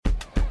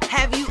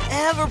Have you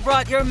ever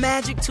brought your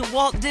magic to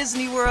Walt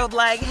Disney World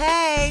like,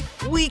 hey,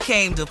 we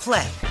came to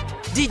play?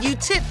 Did you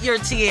tip your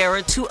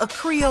tiara to a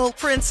Creole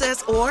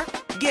princess or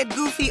get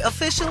goofy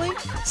officially?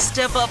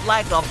 Step up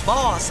like a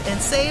boss and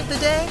save the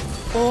day?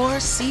 Or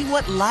see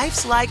what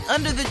life's like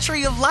under the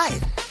tree of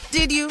life?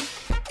 Did you?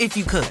 If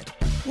you could.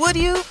 Would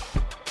you?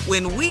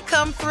 When we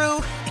come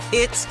through,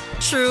 it's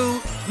true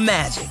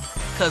magic.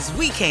 'Cause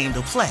we came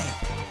to play.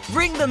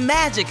 Bring the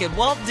magic at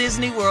Walt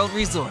Disney World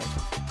Resort.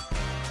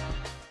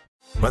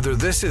 Whether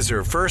this is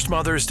her first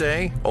Mother's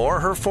Day or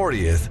her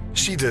 40th,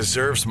 she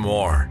deserves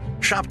more.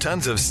 Shop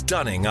tons of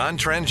stunning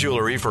on-trend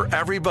jewelry for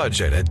every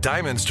budget at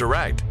Diamonds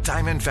Direct.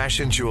 Diamond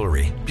fashion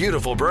jewelry,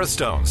 beautiful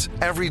birthstones,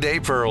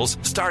 everyday pearls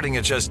starting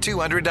at just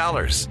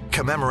 $200.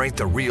 Commemorate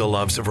the real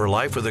loves of her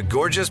life with a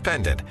gorgeous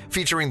pendant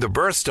featuring the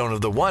birthstone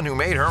of the one who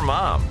made her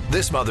mom.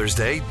 This Mother's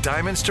Day,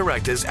 Diamonds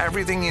Direct is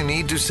everything you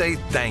need to say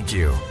thank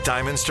you.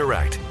 Diamonds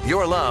Direct,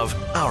 your love,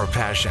 our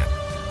passion.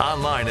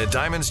 Online at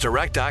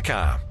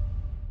diamondsdirect.com.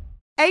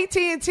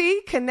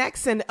 AT&T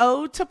connects an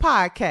ode to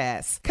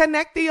podcasts.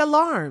 Connect the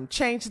alarm.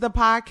 Change the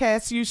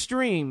podcast you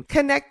stream.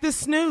 Connect the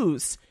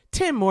snooze.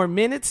 10 more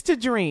minutes to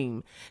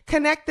dream.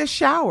 Connect the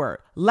shower.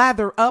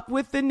 Lather up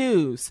with the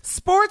news.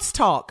 Sports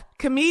talk,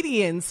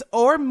 comedians,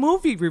 or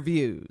movie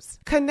reviews.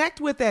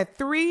 Connect with that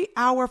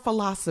 3-hour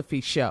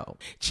philosophy show.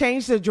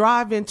 Change the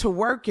drive into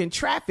work in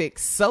traffic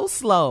so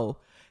slow.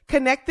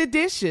 Connect the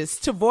dishes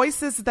to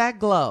voices that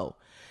glow.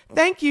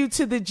 Thank you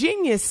to the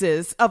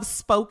geniuses of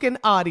spoken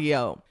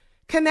audio.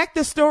 Connect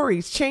the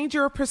stories, change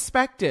your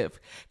perspective.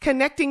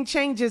 Connecting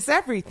changes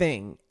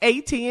everything.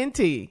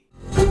 AT&T.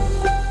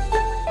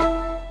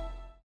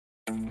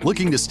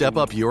 Looking to step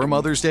up your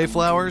Mother's Day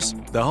flowers?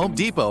 The Home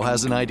Depot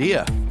has an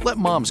idea. Let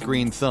Mom's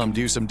green thumb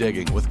do some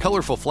digging with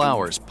colorful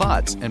flowers,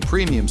 pots, and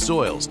premium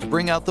soils to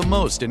bring out the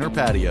most in her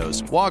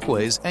patios,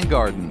 walkways, and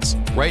gardens.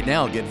 Right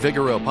now, get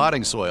Vigoro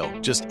potting soil,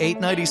 just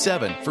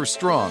 $8.97 for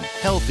strong,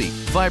 healthy,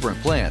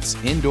 vibrant plants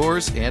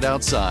indoors and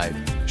outside.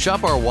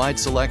 Shop our wide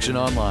selection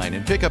online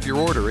and pick up your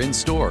order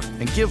in-store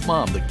and give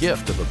Mom the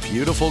gift of a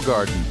beautiful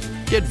garden.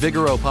 Get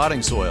Vigoro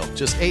potting soil,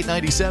 just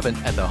 $8.97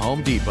 at the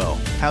Home Depot.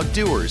 How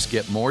doers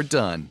get more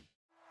done.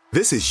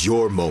 This is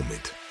your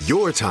moment,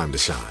 your time to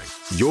shine,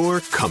 your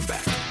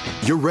comeback.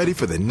 You're ready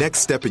for the next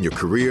step in your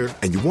career,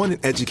 and you want an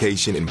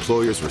education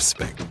employers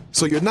respect.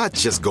 So you're not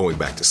just going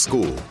back to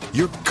school,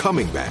 you're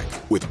coming back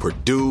with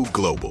Purdue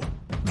Global.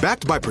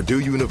 Backed by Purdue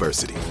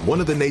University, one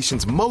of the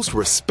nation's most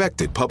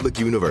respected public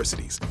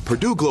universities,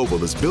 Purdue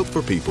Global is built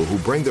for people who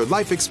bring their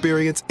life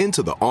experience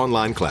into the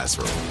online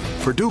classroom.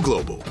 Purdue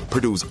Global,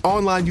 Purdue's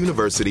online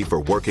university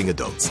for working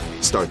adults.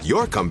 Start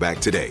your comeback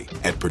today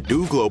at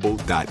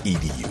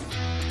purdueglobal.edu.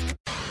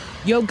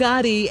 Yo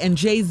Gotti and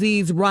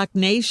Jay-Z's Rock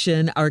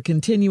Nation are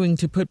continuing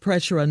to put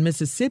pressure on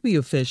Mississippi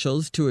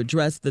officials to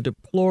address the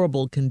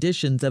deplorable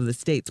conditions of the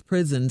state's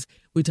prisons.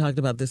 We talked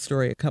about this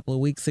story a couple of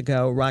weeks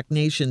ago. Rock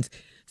Nation's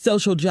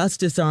social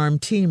justice arm,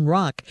 Team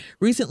Rock,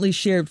 recently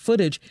shared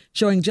footage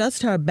showing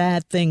just how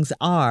bad things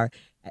are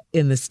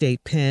in the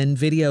state pen.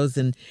 Videos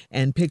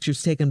and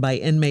pictures taken by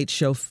inmates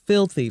show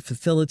filthy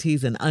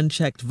facilities and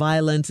unchecked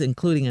violence,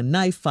 including a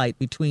knife fight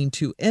between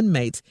two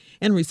inmates.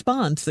 In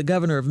response, the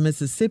governor of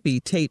Mississippi,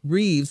 Tate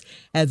Reeves,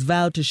 has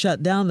vowed to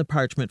shut down the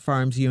Parchment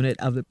Farms unit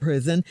of the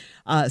prison.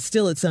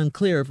 Still, it's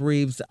unclear if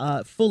Reeves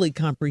fully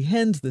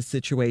comprehends the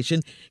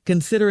situation,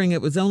 considering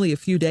it was only a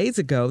few days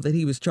ago that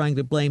he was trying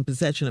to blame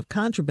possession of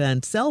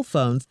contraband cell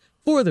phones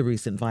for the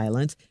recent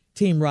violence.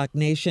 Team Rock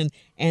Nation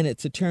and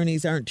its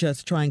attorneys aren't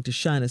just trying to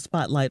shine a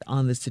spotlight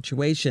on the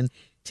situation.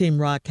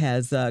 Team Rock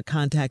has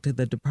contacted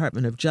the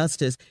Department of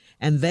Justice,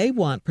 and they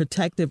want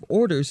protective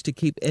orders to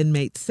keep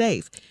inmates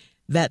safe.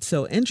 That's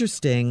so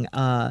interesting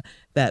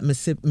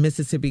that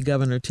Mississippi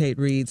Governor Tate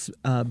Reeves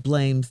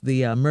blames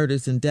the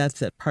murders and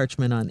deaths at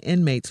Parchment on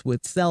inmates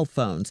with cell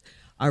phones.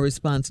 Our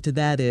response to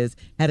that is,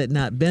 had it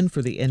not been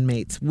for the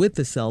inmates with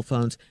the cell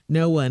phones,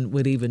 no one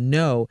would even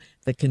know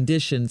the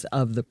conditions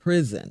of the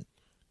prison.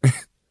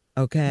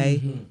 Okay.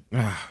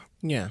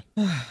 Mm-hmm. Yeah.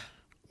 Wow.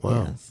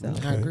 Yeah, so.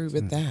 Okay. I agree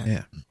with that.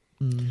 Yeah.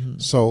 Mm-hmm.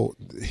 So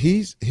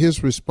his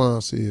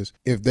response is,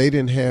 if they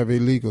didn't have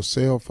illegal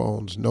cell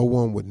phones, no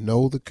one would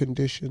know the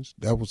conditions.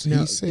 That was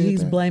he said.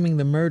 He's that? blaming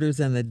the murders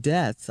and the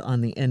deaths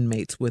on the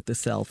inmates with the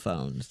cell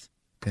phones.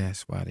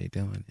 That's why they're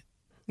doing it.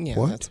 Yeah,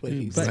 what? that's what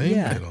he's But saying.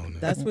 yeah,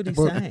 that's what he's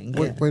saying.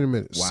 Wait a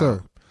minute,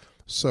 Wow.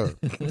 Sir.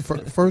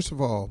 First of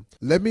all,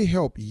 let me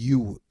help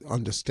you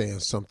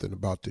understand something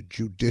about the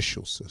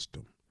judicial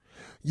system.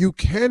 You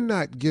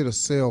cannot get a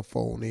cell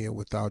phone in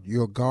without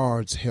your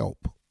guards'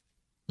 help.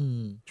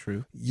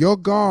 True. Your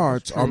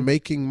guards are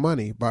making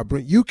money by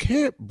you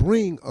can't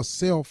bring a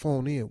cell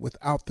phone in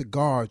without the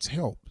guards'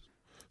 help.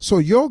 So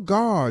your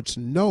guards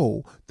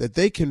know that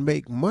they can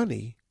make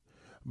money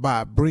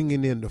by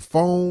bringing in the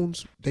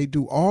phones. They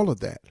do all of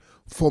that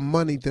for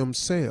money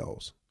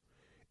themselves.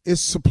 It's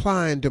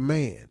supply and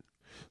demand.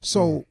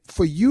 So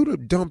for you to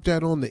dump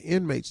that on the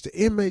inmates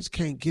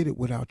can't get it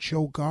without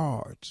your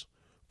guards,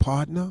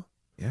 partner.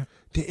 Yeah.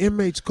 The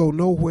inmates go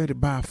nowhere to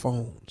buy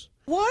phones.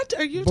 What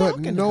are you but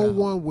talking about? no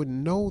one would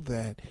know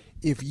that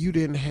if you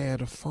didn't have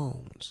the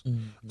phones.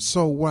 Mm-hmm.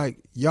 So, like,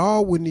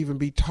 y'all wouldn't even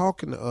be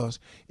talking to us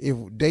if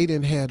they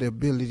didn't have the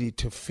ability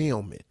to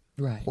film it.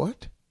 Right.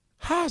 What?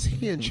 How's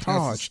he in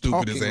charge That's the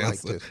talking stupidest like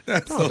answer. this?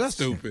 That's No, so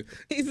stupid.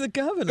 He's the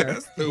governor.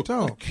 That's stupid.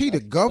 Dog, he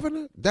the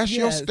governor? That's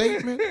your Yes.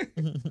 statement?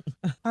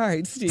 All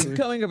right, Steve,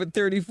 coming up at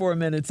 34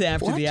 minutes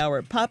after the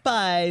hour,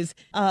 Popeyes,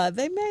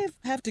 they may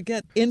have to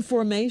get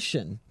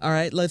information. All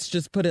right, let's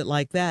just put it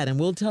like that, and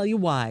we'll tell you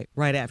why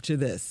right after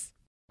this.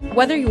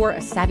 Whether you're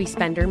a savvy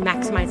spender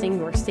maximizing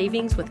your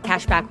savings with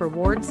cashback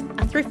rewards,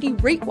 a thrifty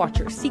rate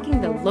watcher seeking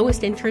the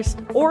lowest interest,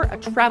 or a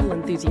travel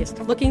enthusiast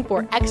looking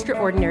for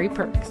extraordinary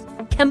perks,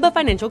 Kemba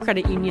Financial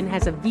Credit Union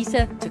has a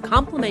visa to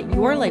complement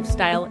your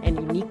lifestyle and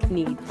unique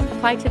needs.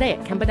 Apply today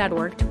at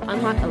Kemba.org to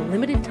unlock a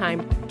limited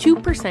time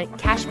 2%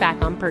 cash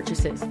back on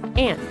purchases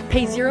and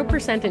pay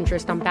 0%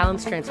 interest on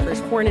balance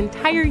transfers for an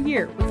entire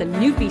year with a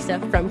new visa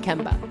from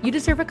Kemba. You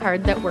deserve a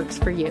card that works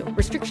for you.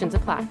 Restrictions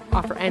apply.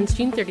 Offer ends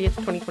June 30th,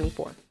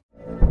 2024.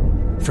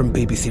 From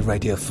BBC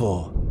Radio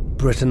 4,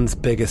 Britain's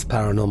biggest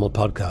paranormal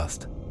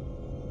podcast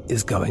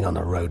is going on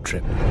a road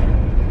trip.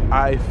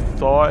 I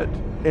thought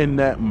in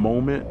that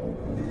moment,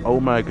 oh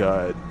my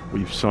God,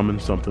 we've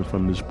summoned something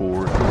from this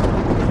board.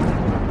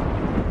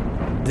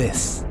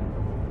 This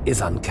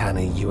is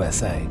Uncanny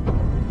USA.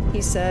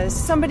 He says,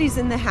 somebody's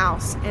in the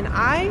house, and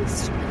I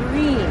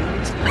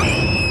screamed.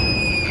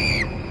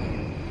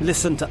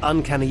 Listen to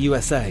Uncanny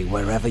USA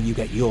wherever you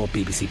get your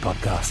BBC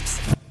podcasts,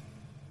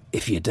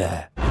 if you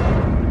dare.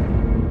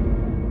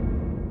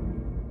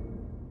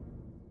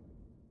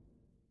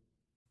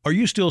 Are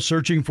you still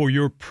searching for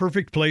your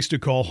perfect place to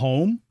call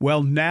home?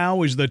 Well,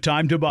 now is the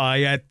time to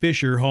buy at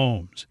Fisher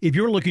Homes. If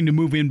you're looking to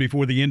move in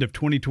before the end of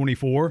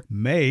 2024,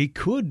 May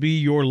could be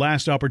your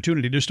last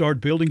opportunity to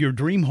start building your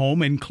dream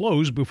home and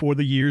close before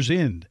the year's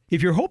end.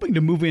 If you're hoping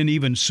to move in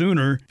even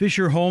sooner,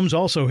 Fisher Homes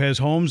also has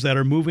homes that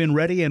are move-in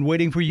ready and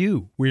waiting for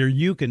you, where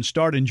you can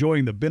start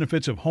enjoying the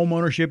benefits of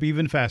homeownership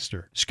even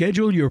faster.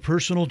 Schedule your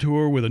personal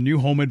tour with a new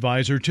home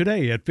advisor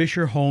today at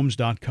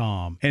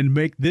FisherHomes.com and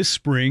make this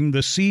spring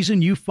the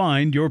season you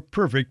find your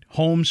perfect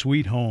home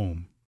sweet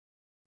home.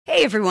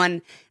 Hey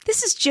everyone,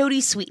 this is Jody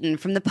Sweeten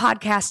from the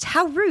podcast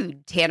How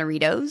Rude,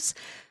 Tanneritos.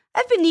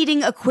 I've been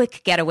needing a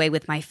quick getaway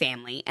with my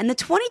family, and the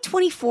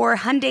 2024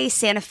 Hyundai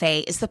Santa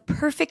Fe is the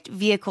perfect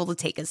vehicle to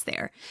take us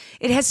there.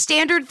 It has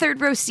standard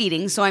third-row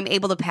seating, so I'm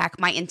able to pack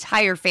my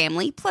entire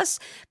family, plus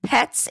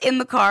pets, in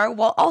the car,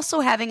 while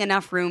also having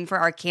enough room for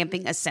our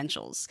camping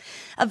essentials.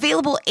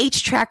 Available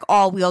H-Track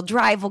all-wheel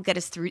drive will get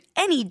us through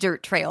any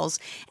dirt trails,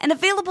 and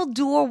available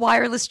dual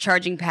wireless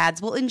charging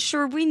pads will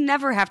ensure we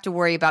never have to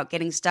worry about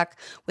getting stuck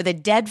with a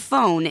dead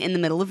phone in the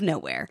middle of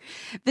nowhere.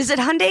 Visit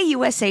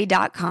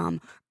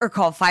HyundaiUSA.com or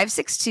call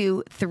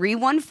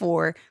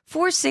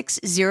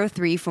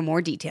 562-314-4603 for more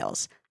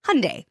details.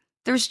 Hyundai,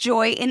 there's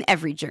joy in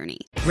every journey.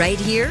 Right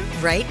here,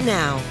 right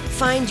now.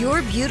 Find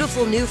your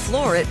beautiful new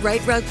floor at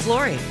Right Rug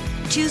Flooring.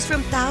 Choose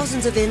from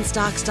thousands of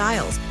in-stock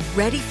styles,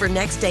 ready for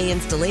next day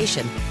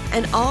installation,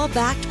 and all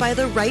backed by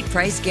the right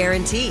price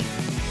guarantee.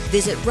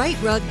 Visit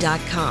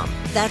rightrug.com.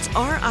 That's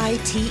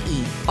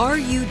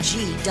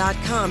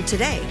RITERUG.com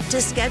today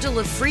to schedule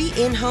a free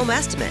in-home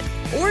estimate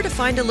or to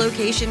find a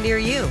location near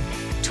you.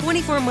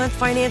 24-month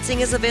financing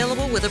is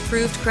available with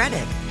approved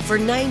credit. For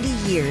 90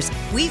 years,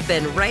 we've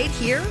been right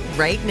here,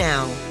 right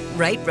now.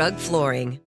 Right Rug Flooring.